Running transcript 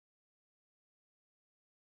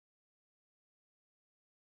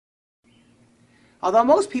Although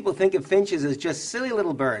most people think of finches as just silly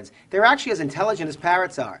little birds, they're actually as intelligent as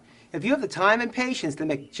parrots are. If you have the time and patience, they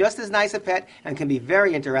make just as nice a pet and can be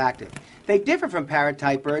very interactive. They differ from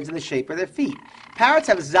parrot-type birds in the shape of their feet. Parrots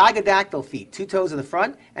have zygodactyl feet, 2 toes in the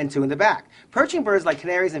front and 2 in the back. Perching birds like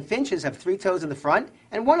canaries and finches have 3 toes in the front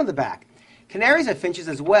and 1 in the back. Canaries are finches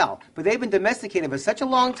as well, but they've been domesticated for such a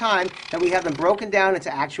long time that we have them broken down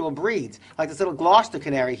into actual breeds, like this little Gloucester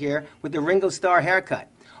canary here with the Ringo Starr haircut.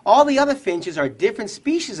 All the other finches are different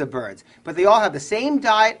species of birds, but they all have the same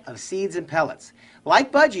diet of seeds and pellets.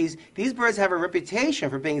 Like budgies, these birds have a reputation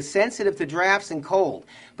for being sensitive to drafts and cold,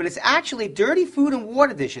 but it's actually dirty food and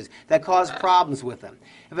water dishes that cause problems with them.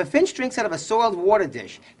 If a finch drinks out of a soiled water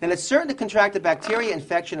dish, then it's certain to contract a bacteria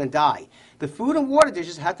infection and die. The food and water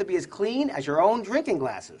dishes have to be as clean as your own drinking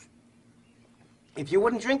glasses. If you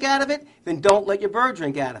wouldn't drink out of it, then don't let your bird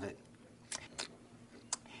drink out of it.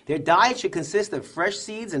 Their diet should consist of fresh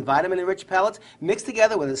seeds and vitamin-rich pellets mixed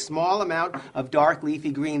together with a small amount of dark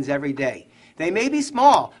leafy greens every day. They may be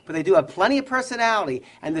small, but they do have plenty of personality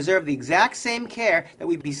and deserve the exact same care that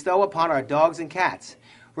we bestow upon our dogs and cats.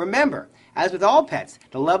 Remember, as with all pets,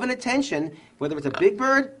 the love and attention, whether it's a big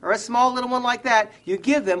bird or a small little one like that, you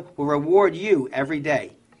give them will reward you every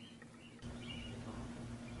day.